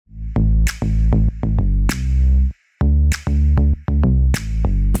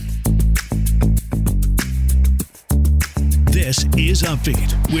is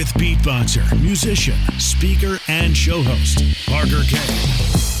Upbeat with beatboxer, musician, speaker, and show host, Parker Kane.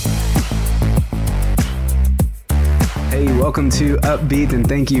 Hey, welcome to Upbeat, and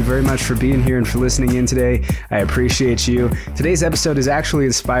thank you very much for being here and for listening in today. I appreciate you. Today's episode is actually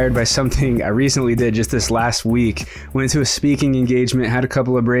inspired by something I recently did just this last week. Went to a speaking engagement, had a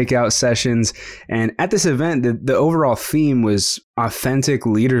couple of breakout sessions, and at this event, the overall theme was authentic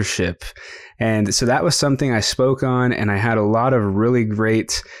leadership. And so that was something I spoke on, and I had a lot of really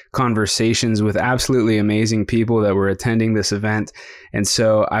great conversations with absolutely amazing people that were attending this event. And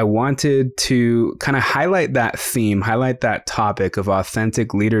so I wanted to kind of highlight that theme, highlight that topic of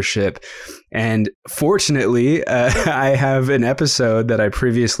authentic leadership. And fortunately, I have an episode that I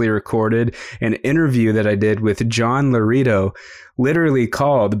previously recorded, an interview that I did with John Laurito, literally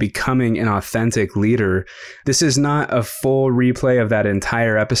called Becoming an Authentic Leader. This is not a full replay of that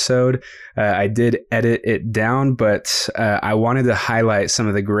entire episode. I did edit it down, but I wanted to highlight some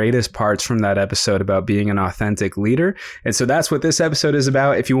of the greatest parts from that episode about being an authentic leader. And so that's what this episode is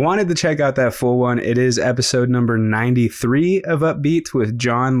about. If you wanted to check out that full one, it is episode number 93 of Upbeat with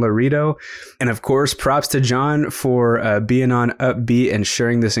John Laurito. And of course, props to John for being on Upbeat and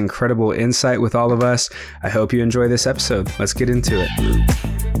sharing this incredible insight with all of us. I hope you enjoy this episode. Let's get into it.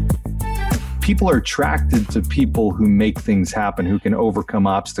 People are attracted to people who make things happen, who can overcome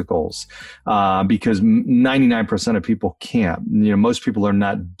obstacles, because 99% of people can't. Most people are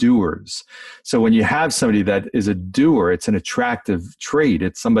not doers. So when you have somebody that is a doer, it's an attractive trait.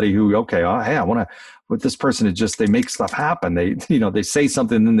 It's somebody who, hey, I want to. With this person, they make stuff happen. They say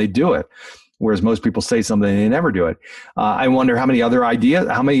something, then they do it. Whereas most people say something and they never do it. I wonder how many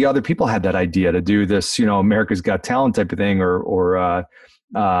other people had that idea to do this, America's Got Talent type of thing, or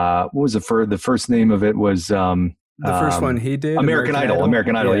what was the first name of it was the first one he did, American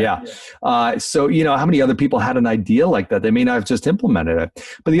Idol. Yeah. So how many other people had an idea like that? They may not have just implemented it.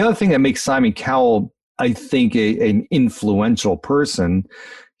 But the other thing that makes Simon Cowell, I think, an influential person,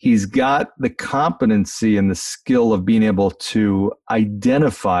 he's got the competency and the skill of being able to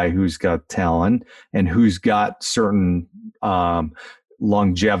identify who's got talent and who's got certain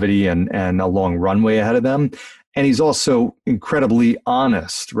longevity and a long runway ahead of them. And he's also incredibly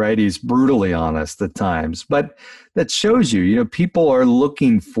honest, right? He's brutally honest at times. But that shows you, people are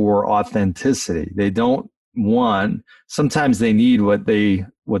looking for authenticity. They don't want, sometimes they need what they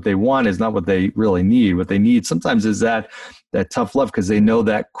want is not what they really need. What they need sometimes is that tough love, because they know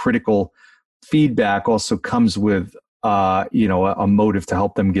that critical feedback also comes with a motive to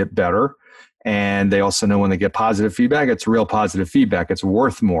help them get better. And they also know when they get positive feedback, it's real positive feedback. It's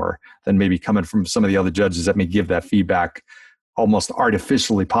worth more than maybe coming from some of the other judges that may give that feedback almost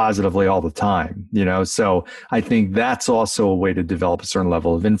artificially positively all the time. So I think that's also a way to develop a certain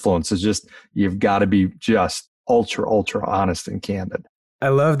level of influence. Is just, you've got to be just ultra honest and candid. I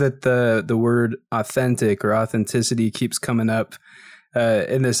love that the word authentic or authenticity keeps coming up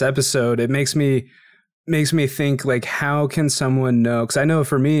in this episode. It makes me think, like, how can someone know? Because I know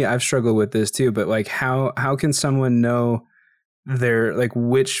for me, I've struggled with this too. But like, how can someone know their, like,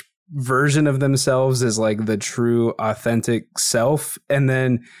 which version of themselves is like the true authentic self? And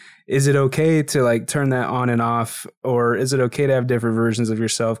then is it okay to like turn that on and off, or is it okay to have different versions of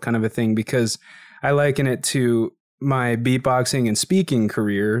yourself, kind of a thing? Because I liken it to my beatboxing and speaking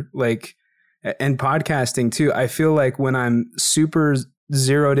career, like, and podcasting too. I feel like when I'm super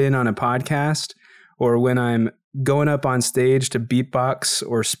zeroed in on a podcast, or when I'm going up on stage to beatbox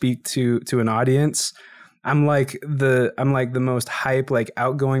or speak to an audience, I'm like the most hype, like,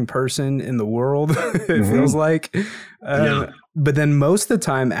 outgoing person in the world. It feels like. But then most of the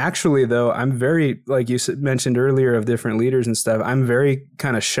time, actually, though, I'm very, like you mentioned earlier, of different leaders and stuff, I'm very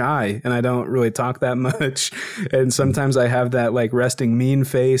kind of shy and I don't really talk that much. And sometimes I have that like resting mean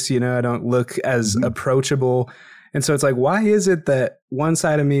face, I don't look as approachable. And so it's like, why is it that one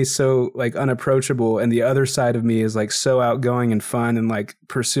side of me is so like unapproachable and the other side of me is like so outgoing and fun and like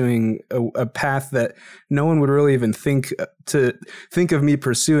pursuing a path that no one would really even think of me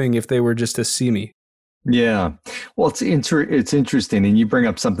pursuing if they were just to see me? Yeah. Well, it's interesting. And you bring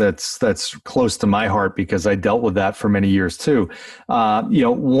up something that's close to my heart, because I dealt with that for many years too.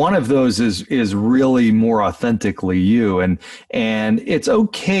 One of those is really more authentically you, and it's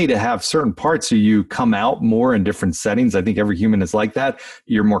okay to have certain parts of you come out more in different settings. I think every human is like that.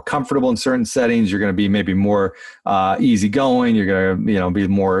 You're more comfortable in certain settings. You're going to be maybe more easygoing. You're going to, be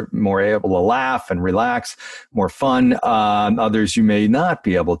more able to laugh and relax, more fun. Others you may not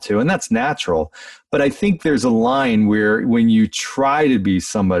be able to, and that's natural. But I think there's a line where when you try to be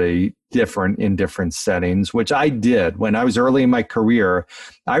somebody different in different settings, which I did when I was early in my career.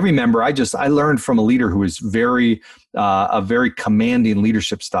 I remember I learned from a leader who was a very commanding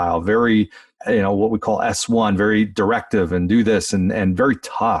leadership style, very, what we call S1, very directive and do this and very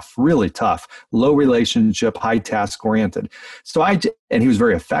tough, really tough, low relationship, high task oriented. And he was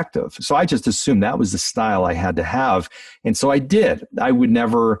very effective. So I just assumed that was the style I had to have. And so I did.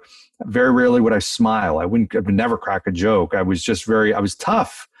 Very rarely would I smile. I would never crack a joke. I was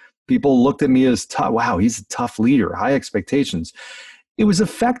tough. People looked at me as tough. Wow, he's a tough leader, high expectations. It was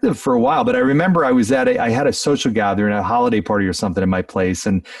effective for a while, but I remember I had a social gathering, a holiday party or something at my place.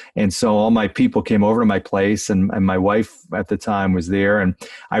 And so all my people came over to my place and my wife at the time was there. And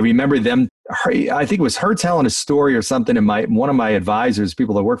I remember I think it was her telling a story or something. And one of my advisors,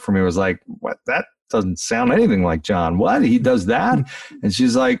 people that work for me was like, what, that doesn't sound anything like John. What? He does that? And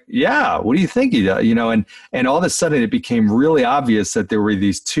she's like, yeah, what do you think he does? And all of a sudden it became really obvious that there were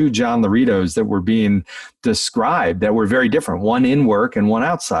these two John Laritos that were being described that were very different, one in work and one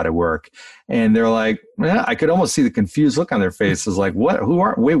outside of work. And they're like, I could almost see the confused look on their faces, like, what,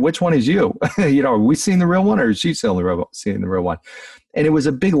 which one is you? Are we seeing the real one or is she seeing the real one? And it was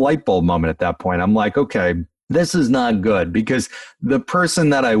a big light bulb moment at that point. I'm like, okay, this is not good, because the person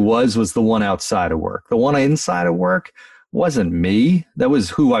that I was the one outside of work. The one inside of work wasn't me. That was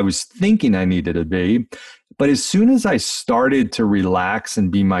who I was thinking I needed to be. But as soon as I started to relax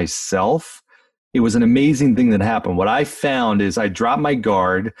and be myself, it was an amazing thing that happened. What I found is I dropped my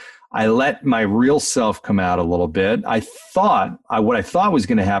guard. I let my real self come out a little bit. What I thought was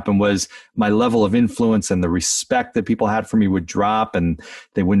going to happen was my level of influence and the respect that people had for me would drop, and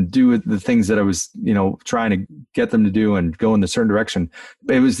they wouldn't do the things that I was, trying to get them to do and go in a certain direction.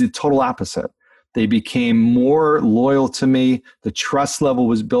 But it was the total opposite. They became more loyal to me. The trust level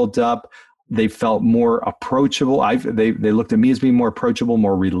was built up. They felt more approachable. They looked at me as being more approachable,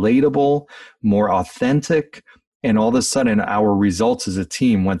 more relatable, more authentic. And all of a sudden, our results as a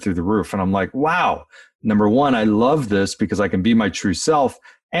team went through the roof. And I'm like, wow, number one, I love this because I can be my true self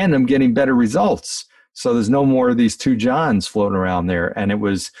and I'm getting better results. So there's no more of these two Johns floating around there. And it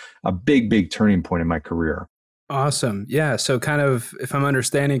was a big, big turning point in my career. Awesome. Yeah. So kind of, if I'm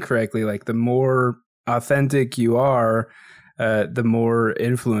understanding correctly, like the more authentic you are, the more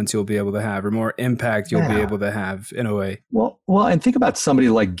influence you'll be able to have, or more impact you'll be able to have in a way. Well, and think about somebody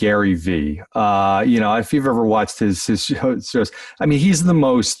like Gary Vee. If you've ever watched his shows, I mean, he's the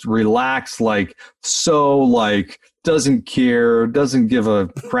most relaxed, doesn't care, doesn't give a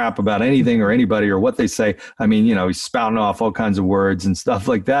crap about anything or anybody or what they say. I mean, he's spouting off all kinds of words and stuff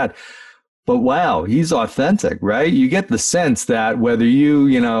like that. But wow, he's authentic, right? You get the sense that whether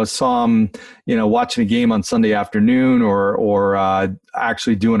you saw him, watching a game on Sunday afternoon or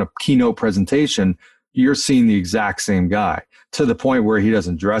actually doing a keynote presentation, you're seeing the exact same guy, to the point where he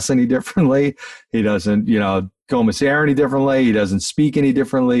doesn't dress any differently. He doesn't, comb his hair any differently. He doesn't speak any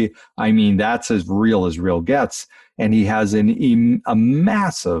differently. I mean, that's as real gets. And he has a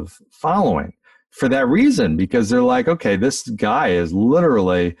massive following for that reason, because they're like, okay, this guy is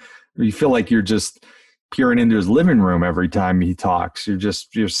literally... You feel like you're just peering into his living room every time he talks.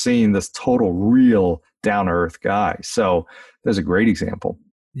 You're seeing this total real down-to-earth guy. So there's a great example.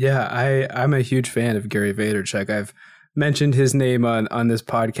 Yeah, I'm a huge fan of Gary Vaynerchuk. I've mentioned his name on this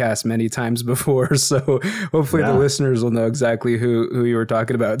podcast many times before, so hopefully the listeners will know exactly who you were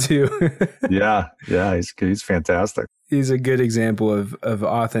talking about too. yeah, he's fantastic. He's a good example of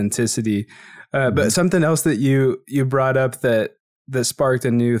authenticity. But something else that you brought up that sparked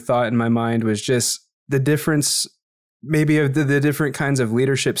a new thought in my mind was just the difference maybe of the different kinds of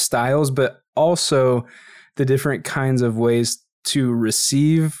leadership styles, but also the different kinds of ways to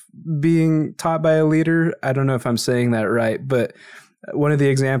receive being taught by a leader. I don't know if I'm saying that right, but one of the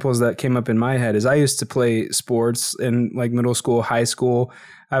examples that came up in my head is I used to play sports in like middle school, high school.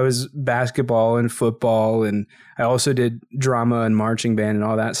 I was basketball and football, and I also did drama and marching band and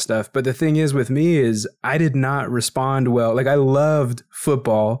all that stuff. But the thing is with me is I did not respond well. Like I loved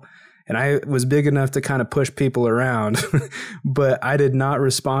football and I was big enough to kind of push people around, but I did not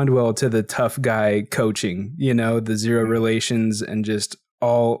respond well to the tough guy coaching, the zero relations and just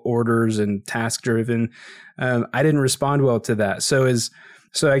all orders and task driven. I didn't respond well to that. So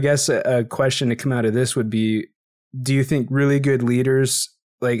I guess a question to come out of this would be, do you think really good leaders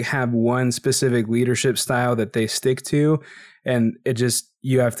have one specific leadership style that they stick to, and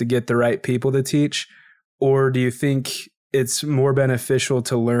you have to get the right people to teach? Or do you think it's more beneficial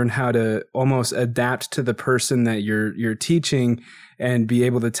to learn how to almost adapt to the person that you're teaching and be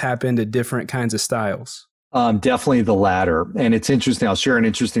able to tap into different kinds of styles? Definitely the latter. And it's interesting. I'll share an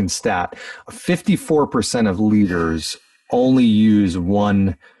interesting stat. 54% of leaders only use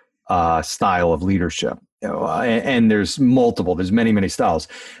one style of leadership. And there's multiple, there's many, many styles.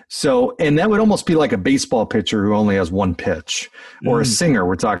 So, and that would almost be like a baseball pitcher who only has one pitch, or a singer.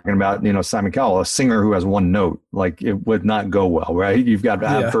 We're talking about, Simon Cowell, a singer who has one note. Like, it would not go well, right? You've got to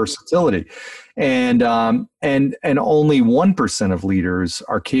have versatility. And only 1% of leaders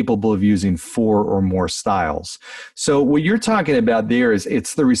are capable of using 4 or more styles. So what you're talking about there is,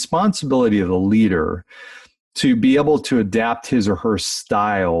 it's the responsibility of the leader to be able to adapt his or her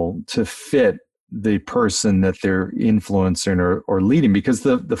style to fit the person that they're influencing or leading, because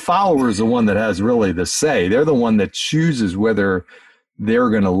the follower is the one that has really the say. They're the one that chooses whether they're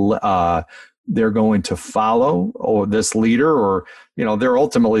going to follow or this leader, or they're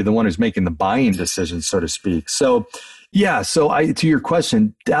ultimately the one who's making the buying decision, so to speak. So to your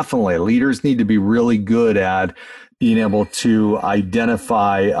question, definitely leaders need to be really good at being able to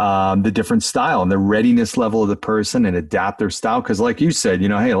identify the different style and the readiness level of the person and adapt their style. Because like you said,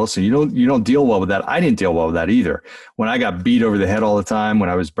 hey, listen, you don't deal well with that. I didn't deal well with that either. When I got beat over the head all the time, when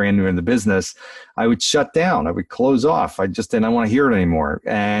I was brand new in the business, I would shut down. I would close off. I just didn't want to hear it anymore.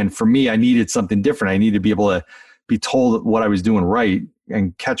 And for me, I needed something different. I needed to be able to be told what I was doing right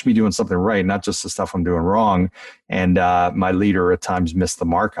and catch me doing something right, not just the stuff I'm doing wrong. And my leader at times missed the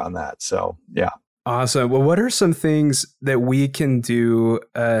mark on that. So, yeah. Awesome. Well, what are some things that we can do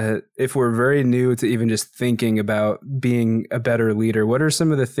if we're very new to even just thinking about being a better leader? What are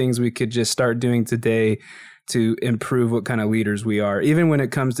some of the things we could just start doing today to improve what kind of leaders we are, even when it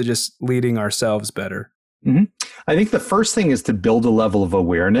comes to just leading ourselves better? Mm-hmm. I think the first thing is to build a level of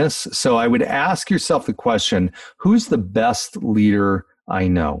awareness. So I would ask yourself the question, who's the best leader I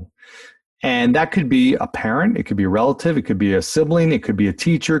know? And that could be a parent, it could be a relative, it could be a sibling, it could be a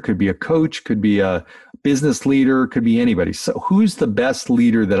teacher, it could be a coach, could be a business leader, could be anybody. So who's the best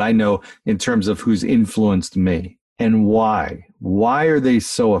leader that I know in terms of who's influenced me, and why? Why are they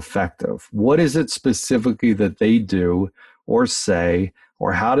so effective? What is it specifically that they do or say,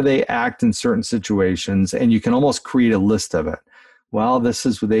 or how do they act in certain situations? And you can almost create a list of it. Well,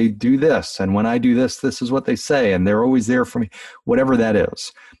 they do this, and when I do this, this is what they say, and they're always there for me, whatever that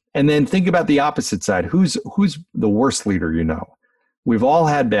is. And then think about the opposite side. Who's the worst leader you know? We've all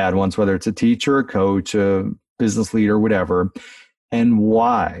had bad ones, whether it's a teacher, a coach, a business leader, whatever. And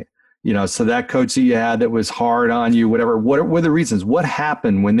why? So that coach that you had that was hard on you, whatever, what were the reasons? What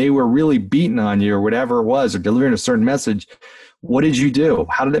happened when they were really beating on you or whatever it was, or delivering a certain message? What did you do?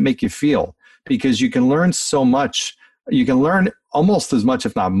 How did it make you feel? Because you can learn so much. You can learn almost as much,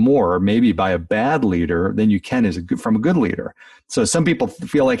 if not more, maybe by a bad leader than you can from a good leader. So some people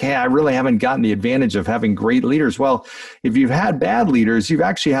feel like, hey, I really haven't gotten the advantage of having great leaders. Well, if you've had bad leaders, you've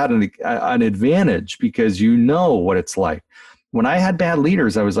actually had an advantage, because you know what it's like. When I had bad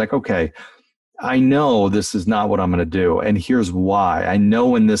leaders, I was like, okay, I know this is not what I'm going to do. And here's why. I know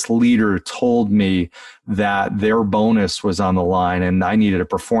when this leader told me that their bonus was on the line and I needed to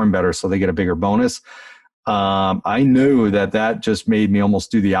perform better so they get a bigger bonus, I knew that just made me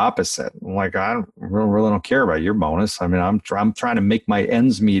almost do the opposite. I'm like, I really don't care about your bonus. I mean, I'm trying to make my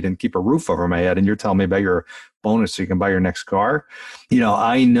ends meet and keep a roof over my head, and you're telling me about your bonus so you can buy your next car.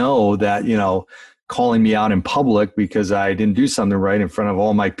 I know that, calling me out in public because I didn't do something right in front of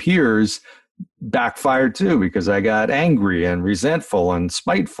all my peers backfired too, because I got angry and resentful and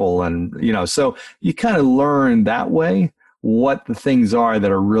spiteful. And, so you kind of learn that way what the things are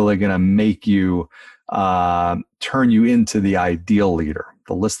that are really going to make you turn you into the ideal leader,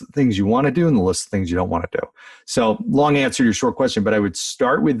 the list of things you want to do and the list of things you don't want to do. So long answer to your short question, but I would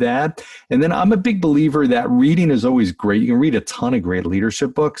start with that. And then I'm a big believer that reading is always great. You can read a ton of great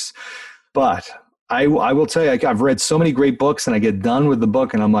leadership books, but I will tell you, I've read so many great books and I get done with the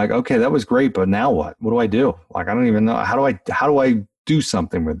book and I'm like, okay, that was great, but now what? What do I do? Like, I don't even know. How do I do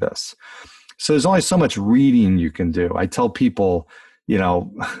something with this? So there's only so much reading you can do. I tell people,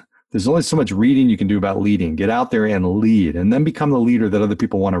 there's only so much reading you can do about leading. Get out there and lead, and then become the leader that other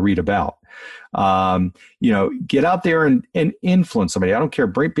people want to read about. Get out there and influence somebody. I don't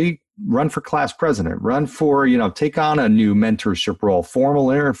care. Run for class president. Run for, take on a new mentorship role, formal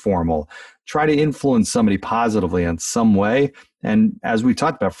or informal. Try to influence somebody positively in some way. And as we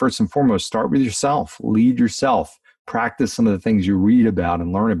talked about, first and foremost, start with yourself. Lead yourself. Practice some of the things you read about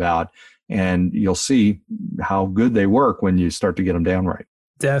and learn about, and you'll see how good they work when you start to get them down right.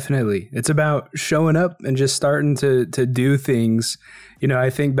 Definitely. It's about showing up and just starting to do things. I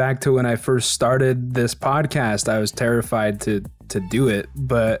think back to when I first started this podcast, I was terrified to do it,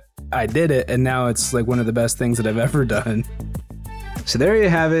 but I did it. And now it's like one of the best things that I've ever done. So there you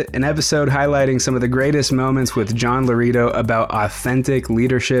have it, an episode highlighting some of the greatest moments with John Laurito about authentic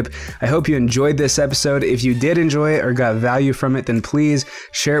leadership. I hope you enjoyed this episode. If you did enjoy it or got value from it, then please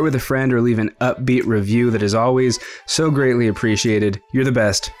share it with a friend or leave an upbeat review. That is always so greatly appreciated. You're the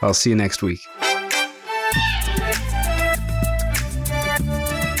best. I'll see you next week.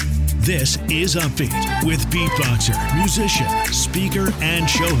 This is Upbeat with beatboxer, musician, speaker, and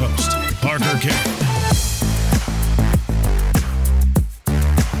show host, Parker Kane.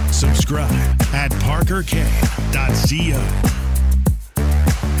 Subscribe at parkerkane.co.